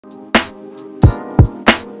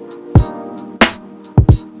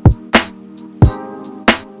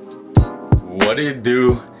What do you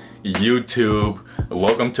do, YouTube?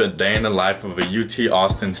 Welcome to a day in the life of a UT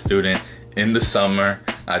Austin student in the summer.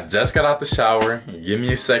 I just got out the shower. Give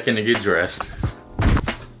me a second to get dressed.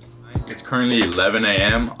 It's currently 11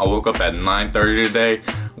 a.m. I woke up at 9:30 today.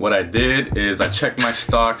 What I did is I checked my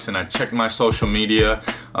stocks and I checked my social media,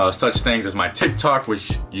 such things as my TikTok,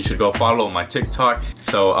 which you should go follow my TikTok.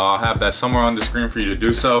 So I'll have that somewhere on the screen for you to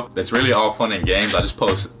do so. It's really all fun and games. I just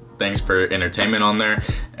post things for entertainment on there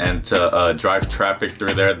and to drive traffic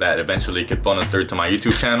through there that eventually could funnel through to my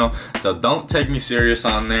YouTube channel. So don't take me serious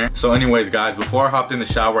on there. So anyways guys, before I hopped in the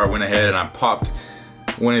shower, I went ahead and I popped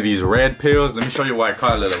one of these red pills. Let me show you why I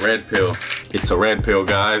call it a red pill. It's a red pill,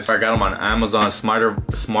 guys. I got them on Amazon.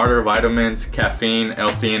 Smarter Vitamins, Caffeine,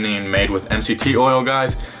 L-theanine, made with MCT oil,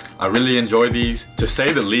 guys. I really enjoy these. To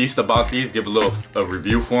say the least about these, give a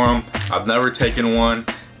review for them. I've never taken one,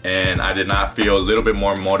 and I did not feel a little bit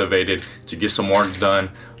more motivated to get some work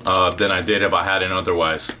done than I did if I hadn't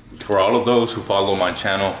otherwise. For all of those who follow my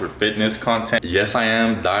channel for fitness content, yes, I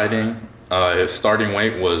am dieting. Starting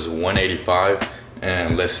weight was 185,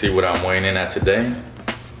 and let's see what I'm weighing in at today.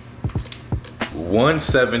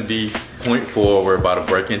 170.4. We're about to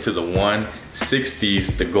break into the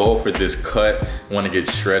 160s. The goal for this cut, when it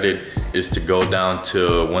gets shredded, is to go down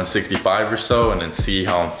to 165 or so and then see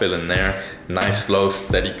how I'm feeling there. Nice, slow,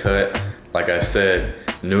 steady cut. Like I said,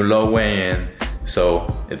 new low weigh-in, so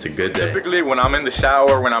it's a good day. Typically when I'm in the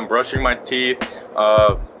shower, when I'm brushing my teeth,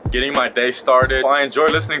 getting my day started, I enjoy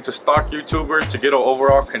listening to stock YouTubers to get an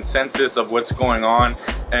overall consensus of what's going on.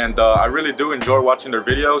 And I really do enjoy watching their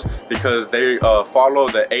videos because they follow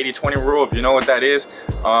the 80-20 rule. If you know what that is,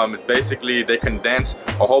 basically they condense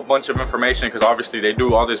a whole bunch of information because obviously they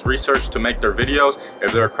do all this research to make their videos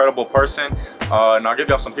if they're a credible person. And I'll give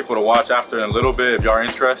y'all some people to watch after in a little bit if y'all are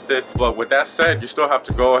interested. But with that said, you still have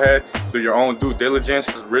to go ahead, do your own due diligence.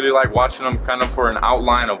 I really like watching them kind of for an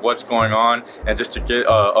outline of what's going on and just to get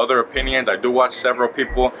other opinions. I do watch several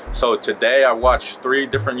people. So today I watched 3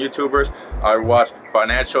 different YouTubers. I watched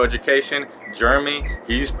Financial Education, Jeremy.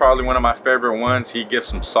 He's probably one of my favorite ones. He gives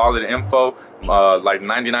some solid info like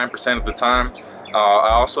 99% of the time.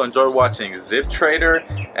 I also enjoy watching Zip Trader,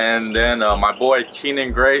 and then my boy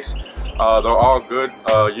Keenan Grace. They're all good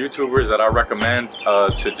YouTubers that I recommend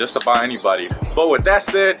to just about anybody. But with that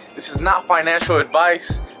said, this is not financial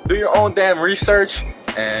advice. Do your own damn research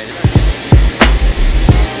and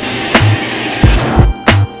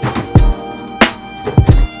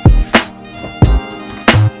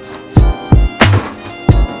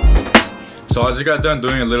so I just got done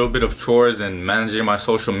doing a little bit of chores and managing my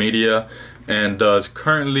social media, and it's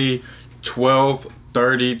currently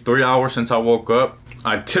 12:30, 3 hours since I woke up.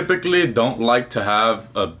 I typically don't like to have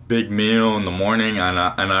a big meal in the morning, and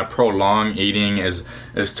I prolong eating as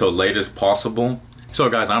till late as possible. So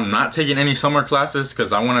guys, I'm not taking any summer classes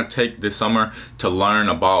because I want to take this summer to learn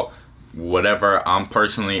about whatever I'm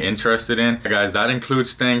personally interested in. Guys, that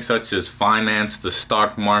includes things such as finance, the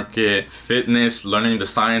stock market, fitness, learning the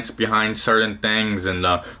science behind certain things, and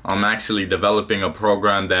I'm actually developing a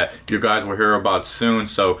program that you guys will hear about soon.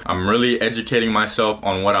 So I'm really educating myself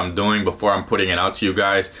on what I'm doing before I'm putting it out to you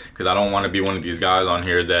guys, because I don't want to be one of these guys on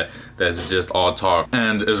here that's just all talk.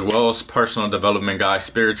 And as well as personal development, guys,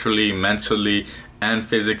 spiritually, mentally, and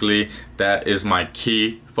physically, that is my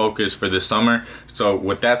key focus for this summer. So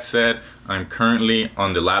with that said, I'm currently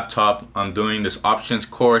on the laptop. I'm doing this options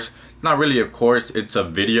course. Not really a course, it's a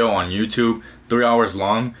video on YouTube, 3 hours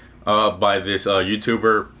long, by this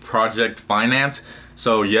YouTuber Project Finance.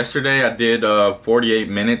 So yesterday I did 48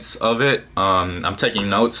 minutes of it. I'm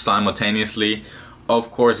taking notes simultaneously.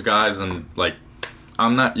 Of course, guys, and like,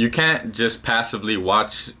 you can't just passively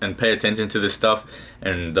watch and pay attention to this stuff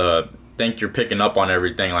and think you're picking up on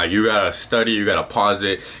everything. Like, you gotta study, you gotta pause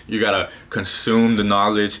it, you gotta consume the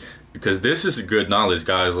knowledge, because this is good knowledge,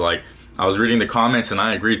 guys. Like, I was reading the comments and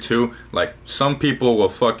I agree too. Like, some people will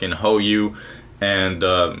fucking hoe you, and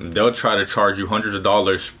they'll try to charge you hundreds of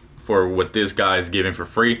dollars for what this guy is giving for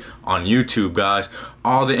free on YouTube, guys.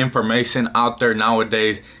 All the information out there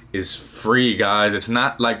nowadays is free, guys. It's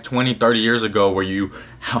not like 20-30 years ago where you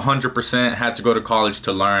 100% had to go to college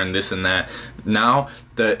to learn this and that. Now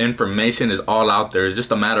the information is all out there. It's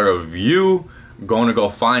just a matter of you going to go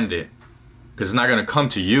find it, because it's not going to come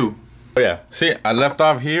to you. Oh yeah, see, I left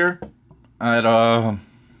off here at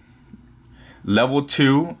level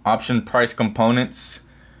 2, option price components.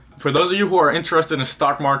 For those of you who are interested in the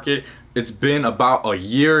stock market, it's been about a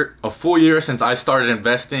full year since I started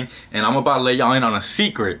investing, and I'm about to let y'all in on a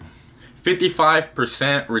secret.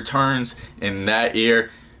 55% returns in that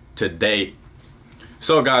year to date.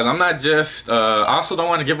 So guys, I'm not just, I also don't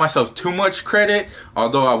want to give myself too much credit,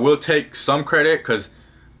 although I will take some credit because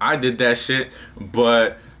I did that shit.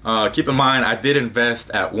 But keep in mind, I did invest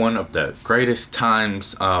at one of the greatest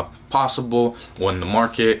times possible when the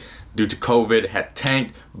market, due to COVID, had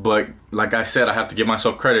tanked. But like I said, I have to give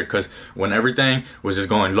myself credit because when everything was just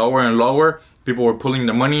going lower and lower, people were pulling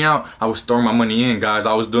their money out, I was throwing my money in, guys.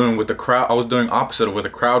 I was doing what the crowd, I was doing opposite of what the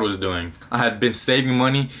crowd was doing. I had been saving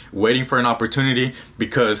money, waiting for an opportunity,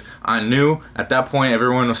 because I knew at that point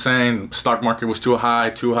everyone was saying stock market was too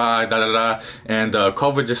high, da da da, and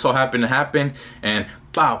COVID just so happened to happen, and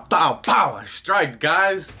pow, pow, pow, I strike,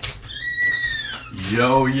 guys.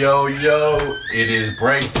 Yo, yo, yo, it is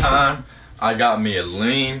break time. I got me a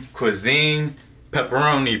lean cuisine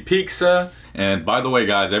pepperoni pizza. And by the way,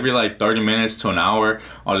 guys, every like 30 minutes to an hour,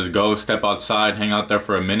 I'll just go step outside, hang out there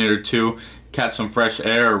for a minute or two, catch some fresh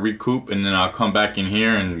air, recoup, and then I'll come back in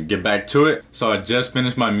here and get back to it. So I just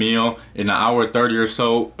finished my meal. In an hour 30 or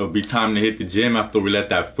so, it'll be time to hit the gym after we let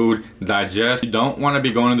that food digest. You don't want to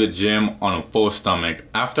be going to the gym on a full stomach.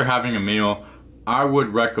 After having a meal, I would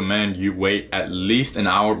recommend you wait at least an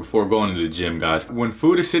hour before going to the gym, guys. When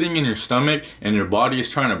food is sitting in your stomach and your body is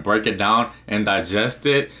trying to break it down and digest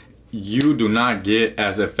it, you do not get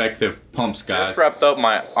as effective pumps, guys. Just wrapped up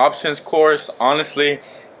my options course. Honestly,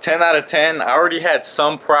 10 out of 10. I already had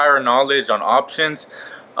some prior knowledge on options,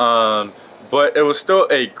 but it was still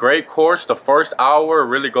a great course. The first hour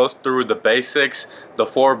really goes through the basics, the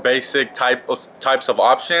 4 basic types of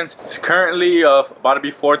options. It's currently about to be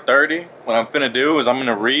 4:30. What I'm gonna do is I'm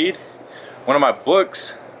gonna read one of my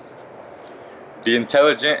books, The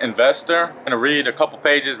Intelligent Investor. I'm gonna read a couple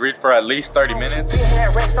pages, read for at least 30 minutes.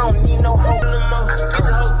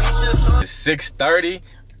 It's 6:30,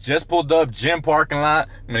 just pulled up gym parking lot.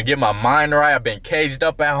 I'm gonna get my mind right. I've been caged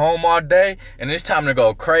up at home all day, and it's time to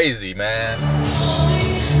go crazy, man.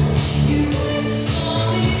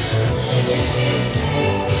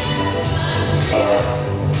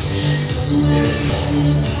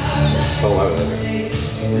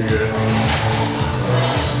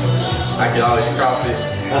 I can always crop it.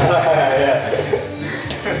 Yeah.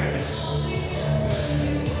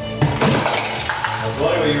 I was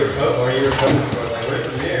wondering what you were posting for. Like, where's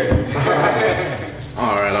the mirror?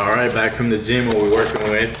 Alright, back from the gym. What we're working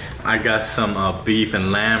with. I got some beef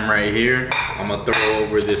and lamb right here. I'm gonna throw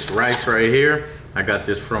over this rice right here. I got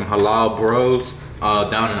this from Halal Bros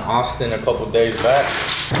down in Austin a couple days back.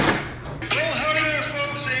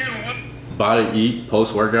 About to eat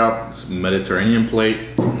post-workout Mediterranean plate.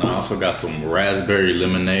 And I also got some raspberry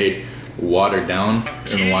lemonade watered down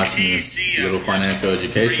and watching a little financial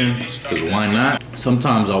education, because why not?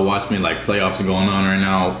 Sometimes I'll watch me like playoffs going on right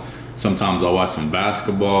now. Sometimes I'll watch some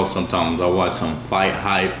basketball. Sometimes I'll watch some fight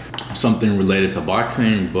hype, something related to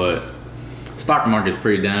boxing. But stock market's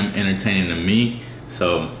pretty damn entertaining to me,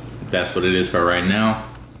 so that's what it is for right now.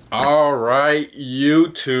 All right,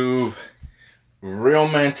 YouTube. Real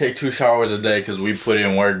men take 2 showers a day because we put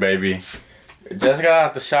in work, baby. Just got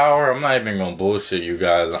out the shower. I'm not even gonna bullshit you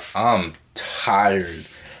guys. I'm tired.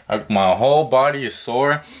 My whole body is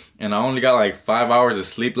sore, and I only got like 5 hours of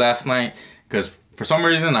sleep last night because for some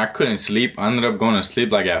reason I couldn't sleep. I ended up going to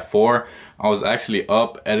sleep like at 4. I was actually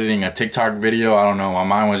up editing a TikTok video. I don't know, my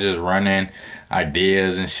mind was just running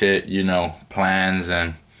ideas and shit, you know, plans,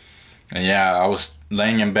 and yeah, I was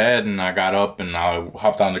laying in bed and I got up and I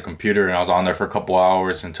hopped on the computer and I was on there for a couple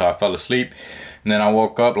hours until I fell asleep. And then I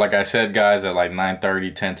woke up, like I said, guys, at like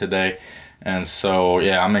 9:30, 10 today. And so,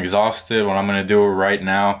 yeah, I'm exhausted. What I'm going to do right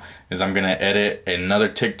now is I'm going to edit another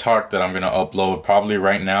TikTok that I'm going to upload probably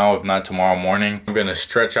right now, if not tomorrow morning. I'm going to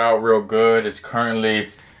stretch out real good. It's currently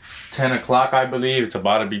 10 o'clock, I believe. It's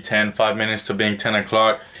about to be 5 minutes to being 10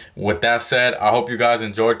 o'clock. With that said, I hope you guys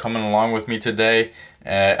enjoyed coming along with me today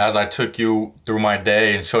as I took you through my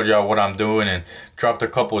day and showed y'all what I'm doing and dropped a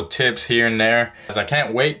couple of tips here and there. As I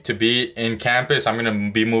can't wait to be in campus. I'm going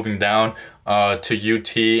to be moving down to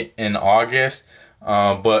UT in August.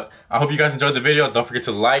 But I hope you guys enjoyed the video. Don't forget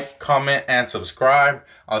to like, comment, and subscribe.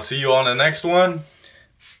 I'll see you on the next one.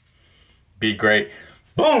 Be great.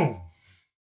 Boom!